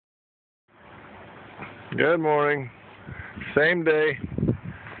Good morning. Same day.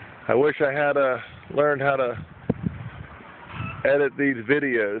 I wish I had learned how to edit these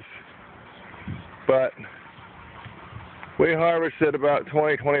videos, but we harvested about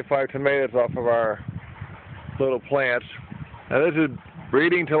 20-25 tomatoes off of our little plants. Now this is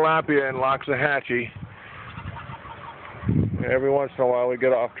breeding tilapia and Loxahatchee. Every once in a while we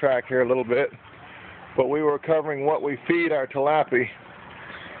get off track here a little bit, but we were covering what we feed our tilapia.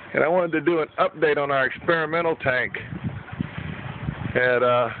 And I wanted to do an update on our experimental tank. And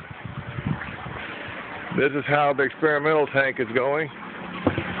this is how the experimental tank is going.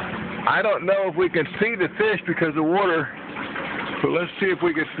 I don't know if we can see the fish because of water, but let's see if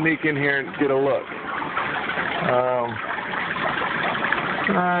we can sneak in here and get a look.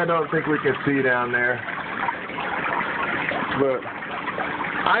 I don't think we can see down there. But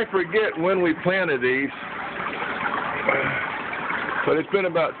I forget when we planted these. But it's been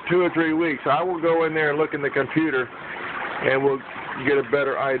about 2 or 3 weeks. I will go in there and look in the computer and we'll get a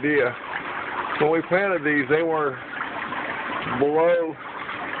better idea. When we planted these, they were below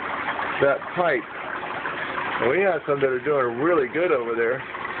that pipe. And we have some that are doing really good over there.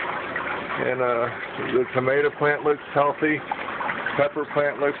 And the tomato plant looks healthy. Pepper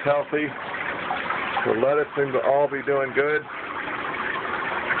plant looks healthy. The lettuce seems to all be doing good.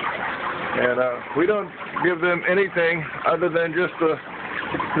 And we don't give them anything other than just the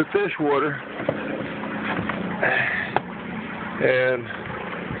fish water. And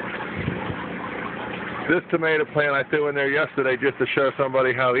this tomato plant I threw in there yesterday just to show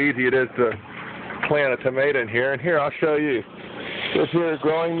somebody how easy it is to plant a tomato in here. And here, I'll show you. This here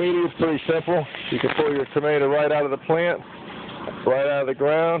growing media is pretty simple. You can pull your tomato right out of the plant, right out of the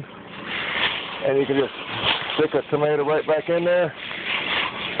ground, and you can just stick a tomato right back in there.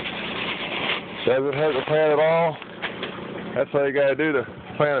 Doesn't hurt the plant at all. That's all you gotta do to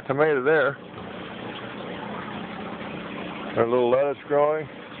plant a tomato there. Our little lettuce growing.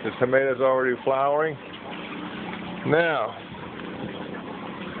 The tomato's already flowering. Now,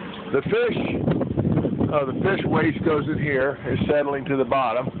 the fish waste goes in here. It's settling to the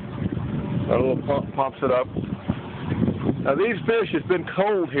bottom. A little pump pumps it up. Now these fish, it's been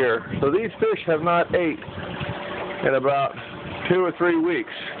cold here, so these fish have not ate in about 2 or 3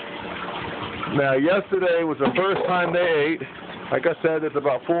 weeks. Now, yesterday was the first time they ate. Like I said, there's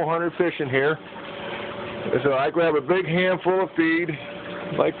about 400 fish in here. So I grab a big handful of feed,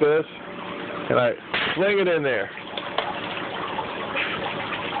 like this, and I fling it in there.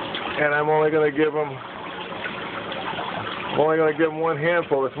 And I'm only going to give them one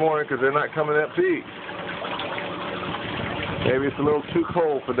handful this morning because they're not coming up to eat. Maybe it's a little too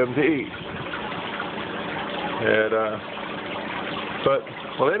cold for them to eat. And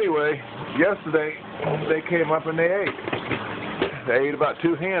well, anyway. Yesterday, they came up and they ate. They ate about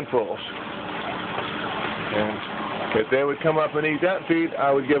 2 handfuls. And if they would come up and eat that feed,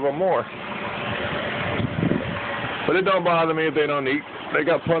 I would give them more. But it don't bother me if they don't eat. They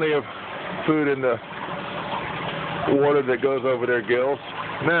got plenty of food in the water that goes over their gills.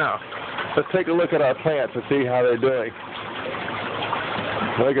 Now, let's take a look at our plants and see how they're doing.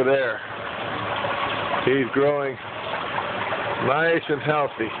 Look at there. He's growing nice and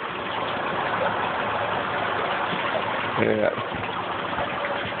healthy. Yeah.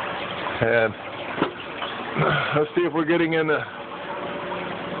 And let's see if we're getting into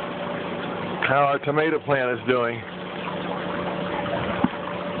how our tomato plant is doing.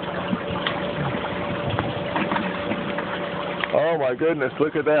 Oh my goodness,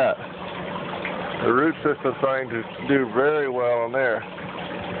 look at that. The root system's starting to do very well on there.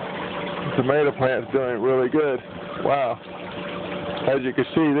 The tomato plant's doing really good. Wow. As you can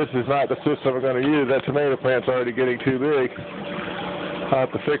see, this is not the system we're going to use. That tomato plant's already getting too big. I'll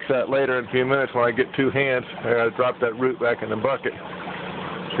have to fix that later in a few minutes when I get 2 hands. I got to drop that root back in the bucket.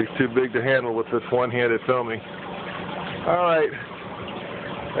 It's too big to handle with this one-handed filming. All right.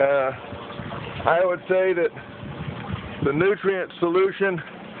 I would say that the nutrient solution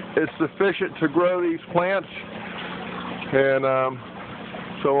is sufficient to grow these plants. And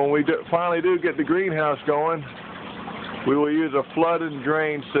so when we finally do get the greenhouse going, we will use a flood and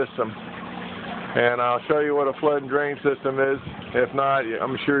drain system. And I'll show you what a flood and drain system is. If not,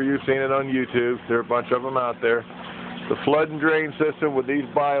 I'm sure you've seen it on YouTube. There are a bunch of them out there. The flood and drain system with these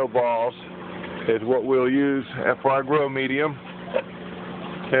bio balls is what we'll use for our grow medium.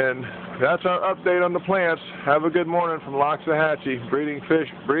 And that's our update on the plants. Have a good morning from Loxahatchee, breeding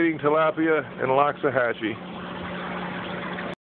tilapia and Loxahatchee.